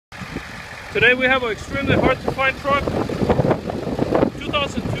Today we have an extremely hard to find truck,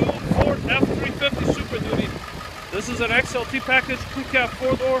 2002 Ford F350 Super Duty. This is an XLT package, crew cab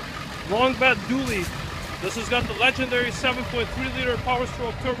 4-door, long bed dually. This has got the legendary 7.3 liter power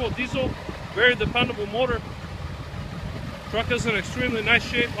stroke turbo diesel, very dependable motor. Truck is in extremely nice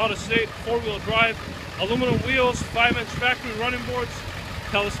shape, out of state, 4-wheel drive, aluminum wheels, 5-inch factory running boards,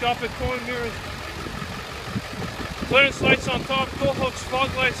 telescopic towing mirrors, clearance lights on top, tow hooks,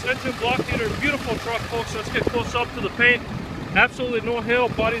 fog lights, engine block heater. Beautiful truck, folks. Let's get close up to the paint. Absolutely no hail.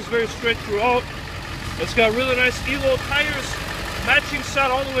 Body's very straight throughout. It's got really nice Elo tires, matching set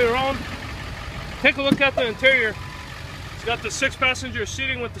all the way around. Take a look at the interior. It's got the 6-passenger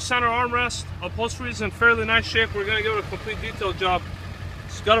seating with the center armrest. Upholstery is in fairly nice shape. We're going to give it a complete detail job.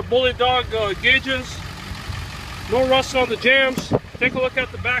 It's got a bully dog gauges. No rust on the jams. Take a look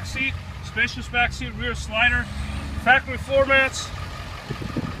at the back seat. Spacious back seat, rear slider. Factory floor mats.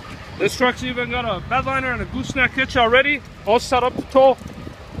 This truck's even got a bed liner and a gooseneck hitch already, all set up to tow.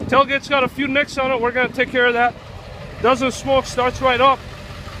 Tailgate's got a few nicks on it. We're going to take care of that. Doesn't smoke, starts right up.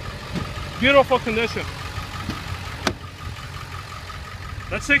 Beautiful condition.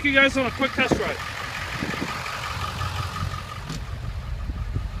 Let's take you guys on a quick test ride.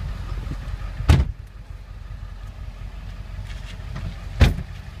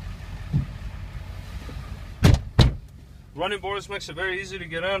 Running boards makes it very easy to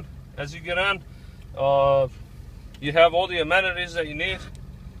get in. As you get in, you have all the amenities that you need.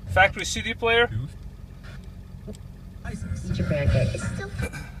 Factory CD player,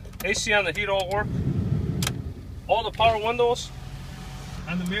 AC and the heat all work. All the power windows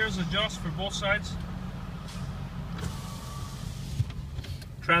and the mirrors adjust for both sides.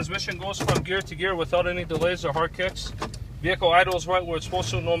 Transmission goes from gear to gear without any delays or hard kicks. Vehicle idles right where it's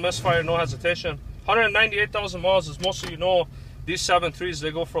supposed to, no misfire, no hesitation. 198,000 miles. As most of you know, these 7.3s, they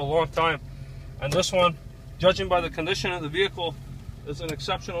go for a long time. And this one, judging by the condition of the vehicle, is in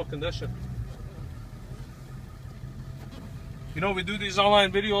exceptional condition. You know, we do these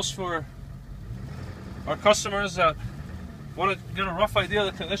online videos for our customers that want to get a rough idea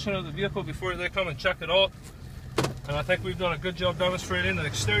of the condition of the vehicle before they come and check it out. And I think we've done a good job demonstrating the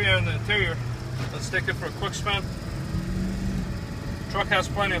exterior and the interior. Let's take it for a quick spin. Truck has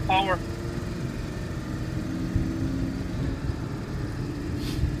plenty of power.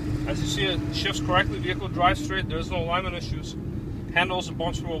 As you see, it shifts correctly, vehicle drives straight, there's no alignment issues. Handles and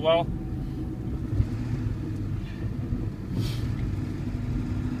bumps real well.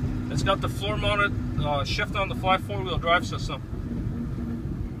 It's got the floor mounted shift on the fly 4-wheel drive system.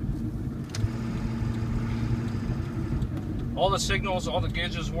 All the signals, all the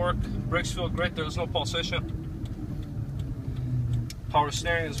gauges work, brakes feel great, there's no pulsation. Power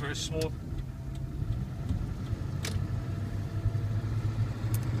steering is very smooth.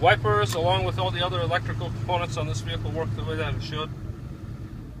 Wipers, along with all the other electrical components on this vehicle, work the way that it should.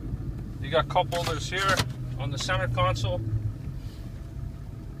 You got cup holders here on the center console.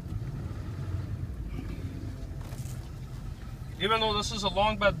 Even though this is a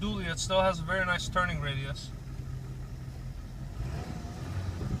long bed dually, it still has a very nice turning radius.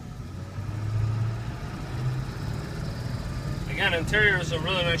 Again, interior is in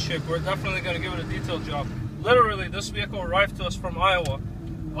really nice shape. We're definitely going to give it a detailed job. Literally, this vehicle arrived to us from Iowa.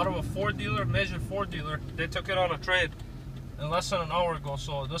 Out of a Ford dealer, major Ford dealer. They took it on a trade in less than an hour ago.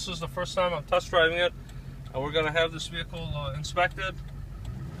 So this is the first time I'm test driving it, and we're going to have this vehicle inspected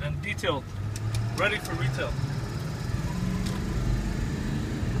and detailed, ready for retail.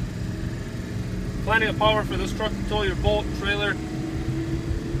 Plenty of power for this truck to tow your boat, trailer.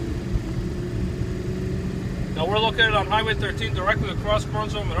 Now we're located on Highway 13, directly across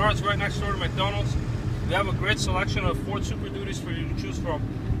Burnsville Menards, right next door to McDonald's. We have a great selection of Ford Super Duties for you to choose from.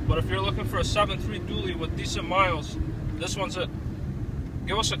 But if you're looking for a 7.3 dually with decent miles, this one's it.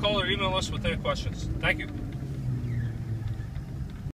 Give us a call or email us with any questions. Thank you.